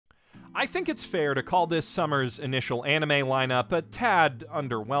I think it's fair to call this summer's initial anime lineup a tad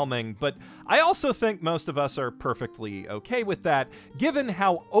underwhelming, but I also think most of us are perfectly okay with that, given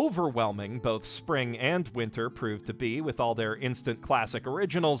how overwhelming both spring and winter proved to be with all their instant classic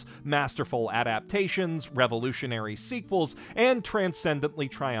originals, masterful adaptations, revolutionary sequels, and transcendently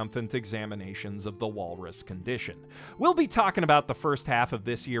triumphant examinations of the walrus condition. We'll be talking about the first half of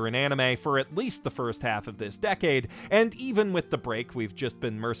this year in anime for at least the first half of this decade, and even with the break we've just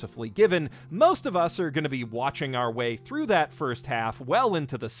been mercifully given, most of us are going to be watching our way through that first half well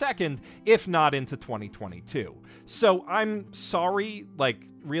into the second, if not into 2022. So I'm sorry, like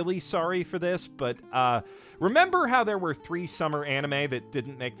really sorry for this, but remember how there were 3 summer anime that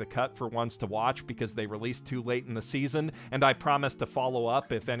didn't make the cut for ones to watch because they released too late in the season, and I promised to follow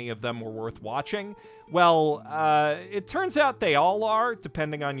up if any of them were worth watching? Well, it turns out they all are,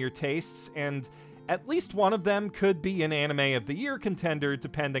 depending on your tastes, and at least one of them could be an Anime of the Year contender,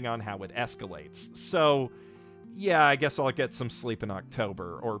 depending on how it escalates. So, yeah, I guess I'll get some sleep in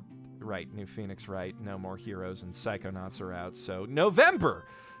October. Or, right, New Phoenix, right, No More Heroes and Psychonauts are out, so November!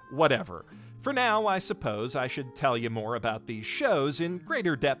 Whatever. For now, I suppose I should tell you more about these shows in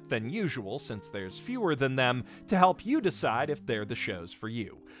greater depth than usual, since there's fewer than them, to help you decide if they're the shows for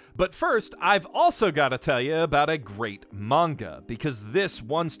you. But first, I've also got to tell you about a great manga, because this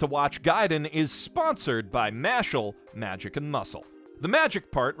Ones to Watch Gaiden is sponsored by Mashle, Magic and Muscle. The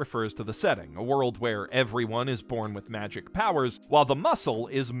magic part refers to the setting, a world where everyone is born with magic powers, while the muscle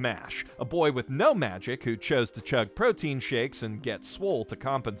is Mash, a boy with no magic who chose to chug protein shakes and get swole to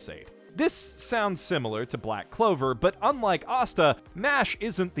compensate. This sounds similar to Black Clover, but unlike Asta, Mash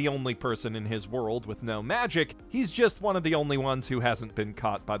isn't the only person in his world with no magic, he's just one of the only ones who hasn't been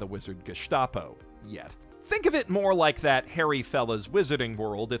caught by the wizard Gestapo. Yet. Think of it more like that hairy fella's wizarding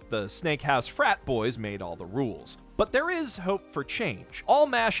world if the Snake House frat boys made all the rules. But there is hope for change. All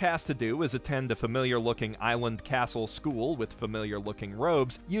Mash has to do is attend a familiar-looking island castle school with familiar-looking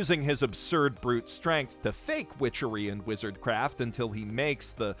robes, using his absurd brute strength to fake witchery and wizardcraft until he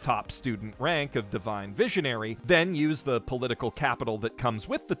makes the top student rank of Divine Visionary, then use the political capital that comes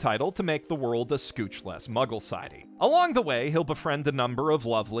with the title to make the world a scooch less muggle-sidey. Along the way, he'll befriend a number of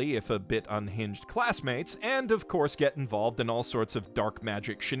lovely, if a bit unhinged, classmates, and of course get involved in all sorts of dark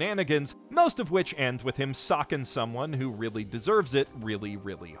magic shenanigans, most of which end with him socking someone who really deserves it really,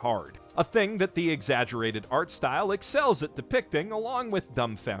 really hard. A thing that the exaggerated art style excels at depicting, along with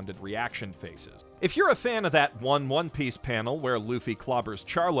dumbfounded reaction faces. If you're a fan of that One Piece panel where Luffy clobbers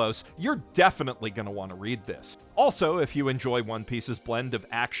Charlos, you're definitely going to want to read this. Also, if you enjoy One Piece's blend of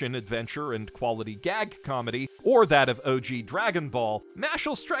action, adventure, and quality gag comedy, or that of OG Dragon Ball,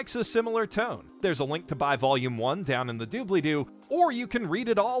 Mashle strikes a similar tone. There's a link to buy Volume 1 down in the doobly-doo, or you can read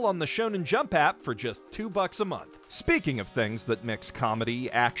it all on the Shonen Jump app for just $2 a month. Speaking of things that mix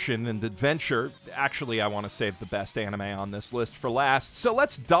comedy, action, and adventure, actually I want to save the best anime on this list for last, so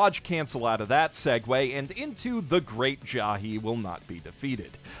let's dodge cancel out of that segue and into The Great Jahy Will Not Be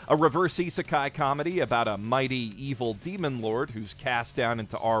Defeated, a reverse isekai comedy about a mighty evil demon lord who's cast down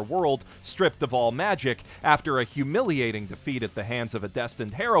into our world, stripped of all magic, after a humiliating defeat at the hands of a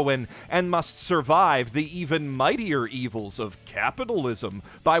destined heroine, and must survive the even mightier evils of capitalism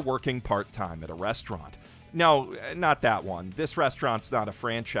by working part-time at a restaurant. No, not that one. This restaurant's not a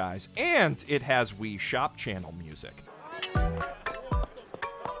franchise, and it has Wii Shop Channel music.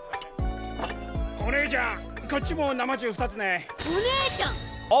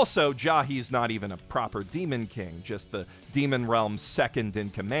 Also, Jahy's not even a proper demon king, just the demon realm's second in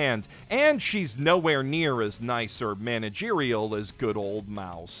command, and she's nowhere near as nice or managerial as good old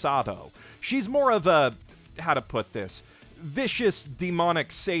Mao Sato. She's more of a, how to put this, vicious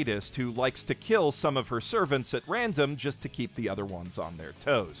demonic sadist who likes to kill some of her servants at random just to keep the other ones on their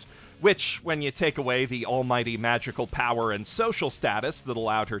toes. Which, when you take away the almighty magical power and social status that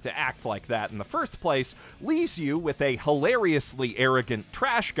allowed her to act like that in the first place, leaves you with a hilariously arrogant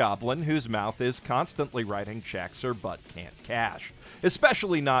trash goblin whose mouth is constantly writing checks her butt can't cash.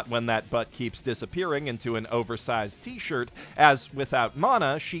 Especially not when that butt keeps disappearing into an oversized t-shirt, as without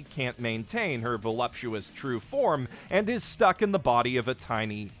mana, she can't maintain her voluptuous true form and is stuck in the body of a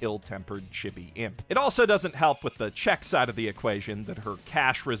tiny, ill-tempered chibi imp. It also doesn't help with the check side of the equation that her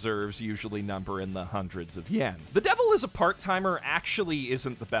cash reserves usually number in the hundreds of yen. The Devil is a Part-Timer actually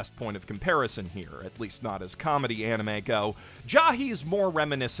isn't the best point of comparison here, at least not as comedy anime go. Jahy's more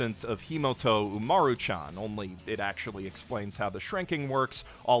reminiscent of Himoto Umaru-chan, only it actually explains how the shrinking works,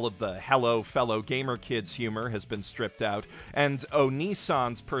 all of the hello fellow gamer kids humor has been stripped out, and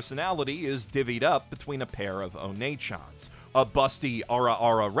Oni-san's personality is divvied up between a pair of One-chans. a busty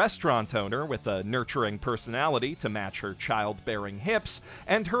ara-ara restaurant owner with a nurturing personality to match her childbearing hips,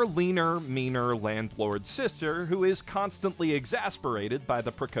 and her leaner, meaner landlord sister who is constantly exasperated by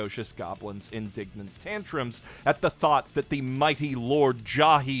the precocious goblin's indignant tantrums at the thought that the mighty Lord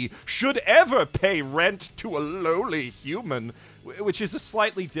Jahy should ever pay rent to a lowly human, which is a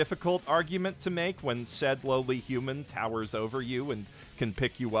slightly difficult argument to make when said lowly human towers over you and can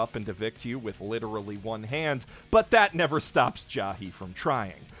pick you up and evict you with literally one hand, but that never stops Jahy from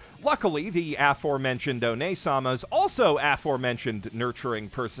trying. Luckily, the aforementioned One-sama's also aforementioned nurturing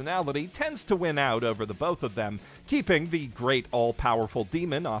personality tends to win out over the both of them, keeping the great all-powerful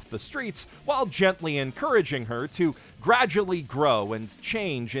demon off the streets while gently encouraging her to gradually grow and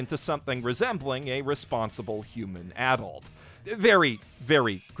change into something resembling a responsible human adult. Very,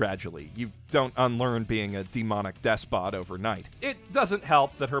 very gradually. You don't unlearn being a demonic despot overnight. It doesn't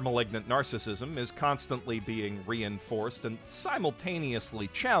help that her malignant narcissism is constantly being reinforced and simultaneously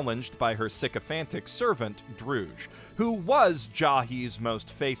challenged by her sycophantic servant, Druge, who was Jahy's most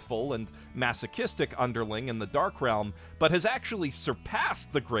faithful and masochistic underling in the Dark Realm, but has actually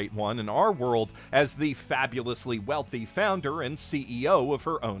surpassed the Great One in our world as the fabulously wealthy founder and CEO of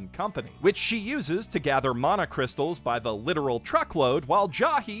her own company, which she uses to gather mana crystals by the literal truckload while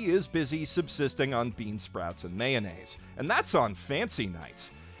Jahy is busy subsisting on bean sprouts and mayonnaise. And that's on fancy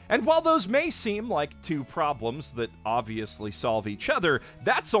nights. And while those may seem like two problems that obviously solve each other,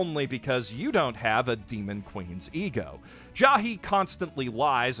 that's only because you don't have a demon queen's ego. Jahy constantly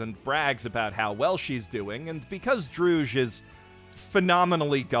lies and brags about how well she's doing, and because Druge is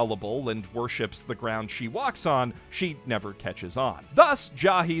phenomenally gullible and worships the ground she walks on, she never catches on. Thus,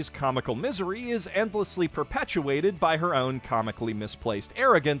 Jahy's comical misery is endlessly perpetuated by her own comically misplaced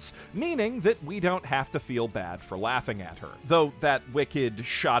arrogance, meaning that we don't have to feel bad for laughing at her. Though that wicked,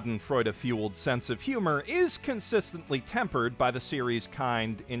 schadenfreude-fueled sense of humor is consistently tempered by the series'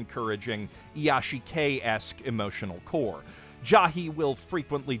 kind, encouraging, Iyashikei-esque emotional core. Jahy will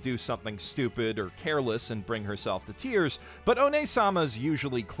frequently do something stupid or careless and bring herself to tears, but One-sama's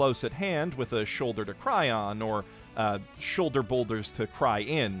usually close at hand with a shoulder to cry on, or shoulder boulders to cry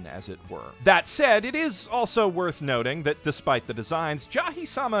in, as it were. That said, it is also worth noting that despite the designs,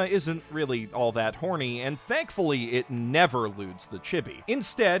 Jahy-sama isn't really all that horny, and thankfully it never eludes the chibi.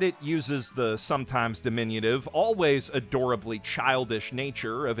 Instead, it uses the sometimes diminutive, always adorably childish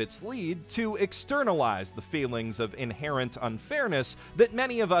nature of its lead to externalize the feelings of inherent unfairness that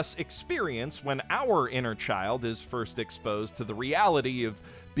many of us experience when our inner child is first exposed to the reality of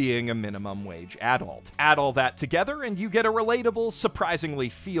being a minimum wage adult. Add all that together and you get a relatable, surprisingly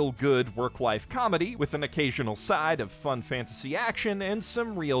feel-good work-life comedy with an occasional side of fun fantasy action and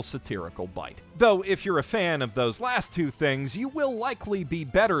some real satirical bite. Though if you're a fan of those last two things, you will likely be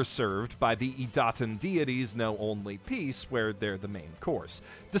better served by the Idaten Deities Know Only piece, where they're the main course.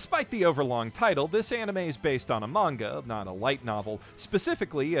 Despite the overlong title, this anime is based on a manga, not a light novel,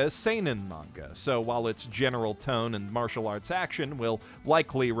 specifically a seinen manga, so while its general tone and martial arts action will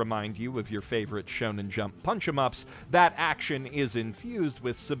likely remind you of your favorite Shonen Jump punch-em-ups, that action is infused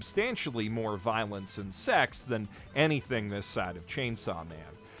with substantially more violence and sex than anything this side of Chainsaw Man.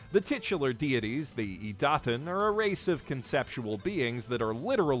 The titular deities, the Idaten, are a race of conceptual beings that are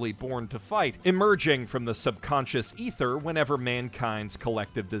literally born to fight, emerging from the subconscious ether whenever mankind's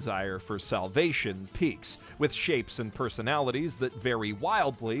collective desire for salvation peaks, with shapes and personalities that vary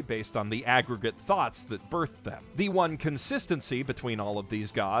wildly based on the aggregate thoughts that birthed them. The one consistency between all of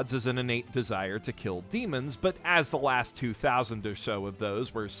these gods is an innate desire to kill demons, but as the last 2,000 or so of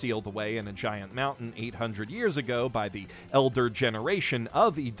those were sealed away in a giant mountain 800 years ago by the elder generation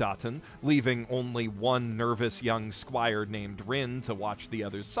of Idaten, leaving only one nervous young squire named Rin to watch the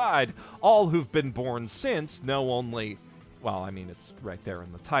other side, all who've been born since know only... well, I mean, it's right there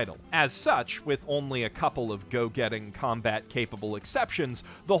in the title. As such, with only a couple of go-getting, combat-capable exceptions,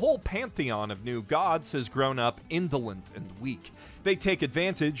 the whole pantheon of new gods has grown up indolent and weak. They take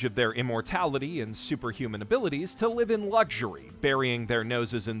advantage of their immortality and superhuman abilities to live in luxury, burying their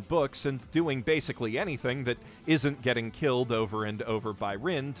noses in books and doing basically anything that isn't getting killed over and over by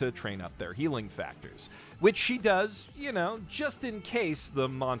Rin to train up their healing factors. Which she does, you know, just in case the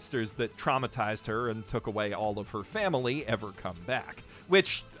monsters that traumatized her and took away all of her family ever come back.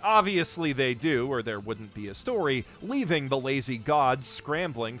 Which, obviously they do, or there wouldn't be a story, leaving the lazy gods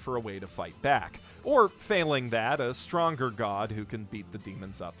scrambling for a way to fight back. Or, failing that, a stronger god who can beat the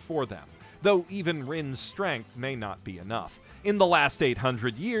demons up for them. Though even Rin's strength may not be enough. In the last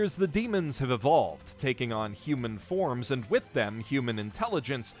 800 years, the demons have evolved, taking on human forms and with them human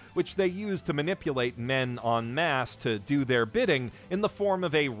intelligence, which they use to manipulate men en masse to do their bidding in the form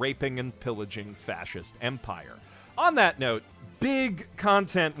of a raping and pillaging fascist empire. On that note, big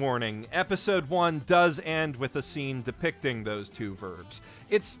content warning. Episode 1 does end with a scene depicting those two verbs.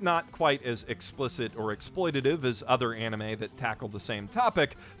 It's not quite as explicit or exploitative as other anime that tackle the same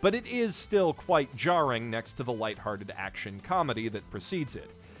topic, but it is still quite jarring next to the lighthearted action comedy that precedes it.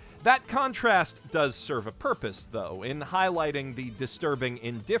 That contrast does serve a purpose, though, in highlighting the disturbing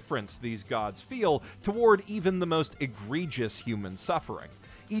indifference these gods feel toward even the most egregious human suffering.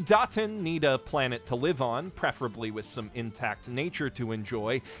 Idaten need a planet to live on, preferably with some intact nature to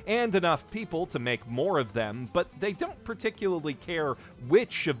enjoy, and enough people to make more of them, but they don't particularly care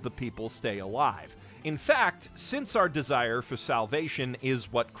which of the people stay alive. In fact, since our desire for salvation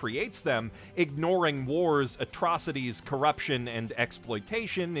is what creates them, ignoring wars, atrocities, corruption, and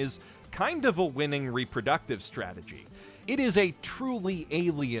exploitation is kind of a winning reproductive strategy. It is a truly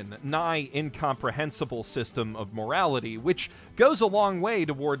alien, nigh incomprehensible system of morality, which goes a long way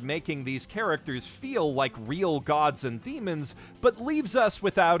toward making these characters feel like real gods and demons, but leaves us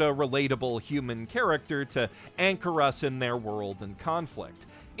without a relatable human character to anchor us in their world and conflict.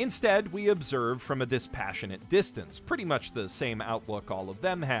 Instead, we observe from a dispassionate distance, pretty much the same outlook all of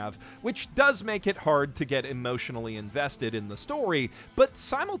them have, which does make it hard to get emotionally invested in the story, but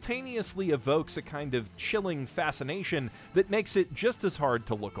simultaneously evokes a kind of chilling fascination that makes it just as hard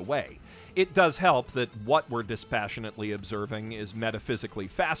to look away. It does help that what we're dispassionately observing is metaphysically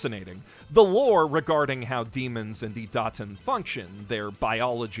fascinating. The lore regarding how demons and Idaten function, their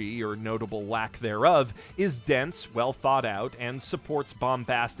biology or notable lack thereof, is dense, well thought out, and supports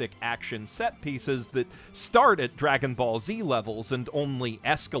bombastic action set pieces that start at Dragon Ball Z levels and only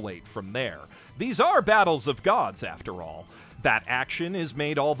escalate from there. These are battles of gods, after all. That action is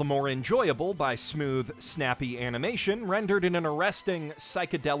made all the more enjoyable by smooth, snappy animation rendered in an arresting,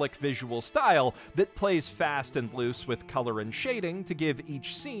 psychedelic visual style that plays fast and loose with color and shading to give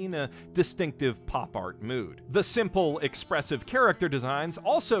each scene a distinctive pop art mood. The simple, expressive character designs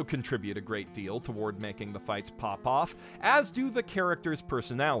also contribute a great deal toward making the fights pop off, as do the characters'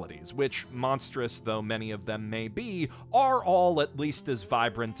 personalities, which, monstrous though many of them may be, are all at least as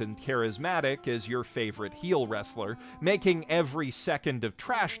vibrant and charismatic as your favorite heel wrestler, making every second of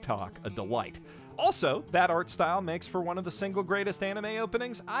trash talk a delight. Also, that art style makes for one of the single greatest anime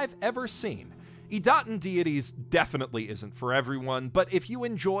openings I've ever seen. Idaten Deities definitely isn't for everyone, but if you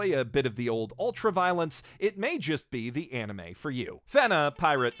enjoy a bit of the old ultra-violence, it may just be the anime for you. Fena,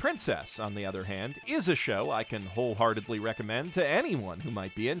 Pirate Princess, on the other hand, is a show I can wholeheartedly recommend to anyone who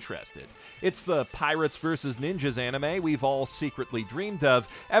might be interested. It's the Pirates vs. Ninjas anime we've all secretly dreamed of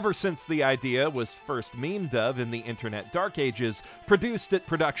ever since the idea was first memed of in the internet dark ages, produced at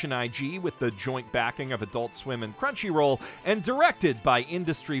Production IG with the joint backing of Adult Swim and Crunchyroll, and directed by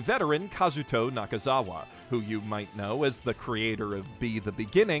industry veteran Kazuto Nakazawa, who you might know as the creator of Be the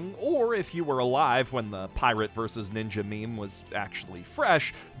Beginning, or if you were alive when the Pirate vs. Ninja meme was actually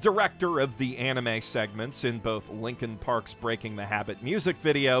fresh, director of the anime segments in both Linkin Park's Breaking the Habit music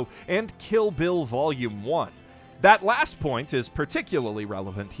video and Kill Bill Volume 1. That last point is particularly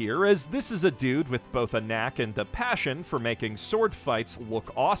relevant here, as this is a dude with both a knack and a passion for making sword fights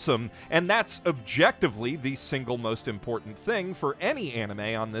look awesome, and that's objectively the single most important thing for any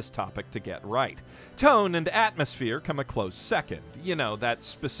anime on this topic to get right. Tone and atmosphere come a close second. You know, that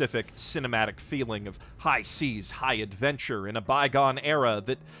specific cinematic feeling of high seas, high adventure in a bygone era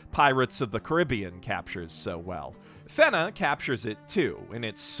that Pirates of the Caribbean captures so well. Fena captures it too, in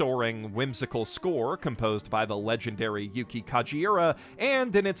its soaring, whimsical score composed by the legendary Yuki Kajiura,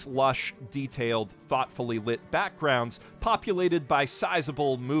 and in its lush, detailed, thoughtfully lit backgrounds populated by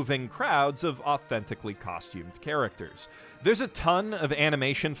sizable, moving crowds of authentically costumed characters. There's a ton of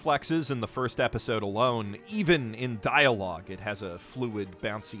animation flexes in the first episode alone. Even in dialogue, it has a fluid,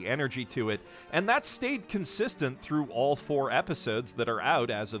 bouncy energy to it, and that's stayed consistent through all 4 episodes that are out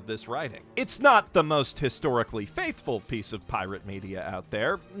as of this writing. It's not the most historically faithful piece of pirate media out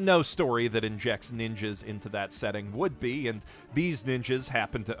there. No story that injects ninjas into that setting would be, and these ninjas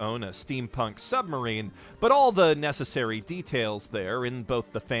happen to own a steampunk submarine, but all the necessary details there in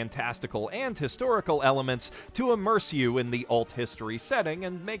both the fantastical and historical elements to immerse you in the alt history setting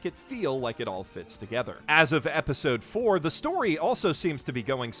and make it feel like it all fits together. As of episode 4, the story also seems to be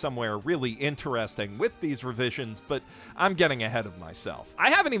going somewhere really interesting with these revisions, but I'm getting ahead of myself. I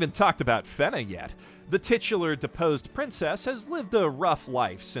haven't even talked about Fena yet. The titular deposed princess has lived a rough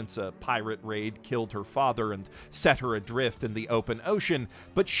life since a pirate raid killed her father and set her adrift in the open ocean,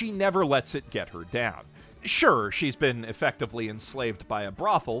 but she never lets it get her down. Sure, she's been effectively enslaved by a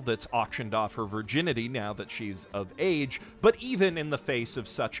brothel that's auctioned off her virginity now that she's of age, but even in the face of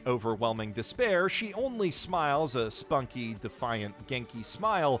such overwhelming despair, she only smiles a spunky, defiant, Genki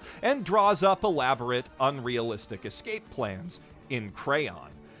smile and draws up elaborate, unrealistic escape plans in crayon.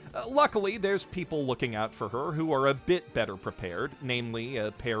 Luckily, there's people looking out for her who are a bit better prepared, namely a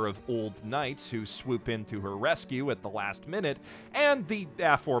pair of old knights who swoop in to her rescue at the last minute, and the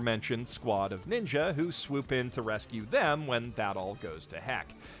aforementioned squad of ninja who swoop in to rescue them when that all goes to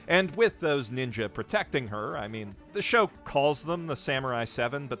heck. And with those ninja protecting her, I mean, the show calls them the Samurai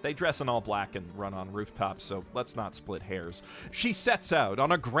 7, but they dress in all black and run on rooftops, so let's not split hairs. She sets out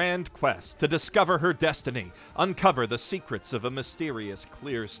on a grand quest to discover her destiny, uncover the secrets of a mysterious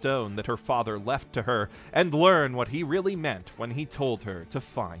clear stone that her father left to her, and learn what he really meant when he told her to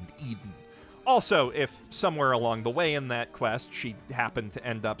find Eden. Also, if somewhere along the way in that quest she happened to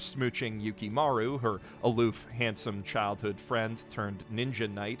end up smooching Yukimaru, her aloof, handsome childhood friend turned ninja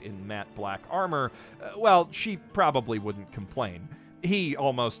knight in matte black armor, well, she probably wouldn't complain. He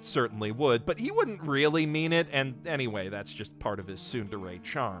almost certainly would, but he wouldn't really mean it, and anyway, that's just part of his tsundere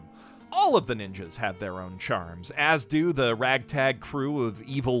charm. All of the ninjas have their own charms, as do the ragtag crew of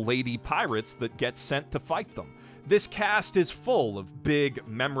evil lady pirates that get sent to fight them. This cast is full of big,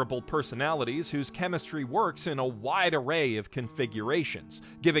 memorable personalities whose chemistry works in a wide array of configurations,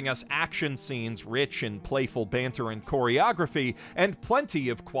 giving us action scenes rich in playful banter and choreography, and plenty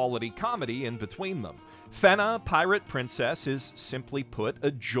of quality comedy in between them. Fena, Pirate Princess, is simply put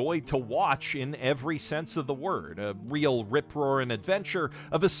a joy to watch in every sense of the word, a real rip-roaring adventure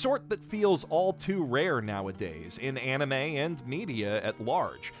of a sort that feels all too rare nowadays in anime and media at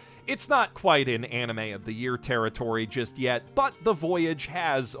large. It's not quite in Anime of the Year territory just yet, but the voyage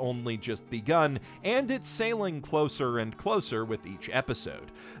has only just begun, and it's sailing closer and closer with each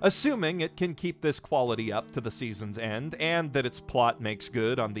episode. Assuming it can keep this quality up to the season's end, and that its plot makes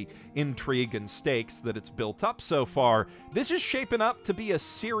good on the intrigue and stakes that it's built up so far, this is shaping up to be a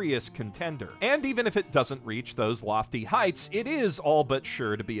serious contender. And even if it doesn't reach those lofty heights, it is all but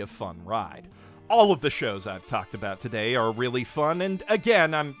sure to be a fun ride. All of the shows I've talked about today are really fun, and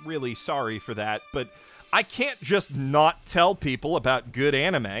again, I'm really sorry for that, but I can't just not tell people about good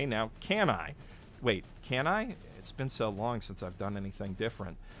anime, now can I? Wait, can I? It's been so long since I've done anything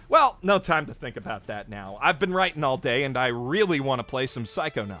different. Well, no time to think about that now. I've been writing all day, and I really want to play some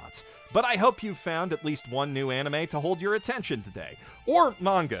Psychonauts. But I hope you've found at least one new anime to hold your attention today. Or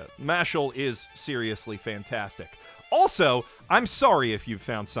manga. Mashle is seriously fantastic. Also, I'm sorry if you've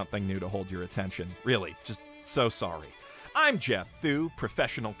found something new to hold your attention. Really, just so sorry. I'm Geoff Thew,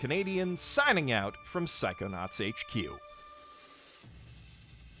 professional Canadian, signing out from Psychonauts HQ.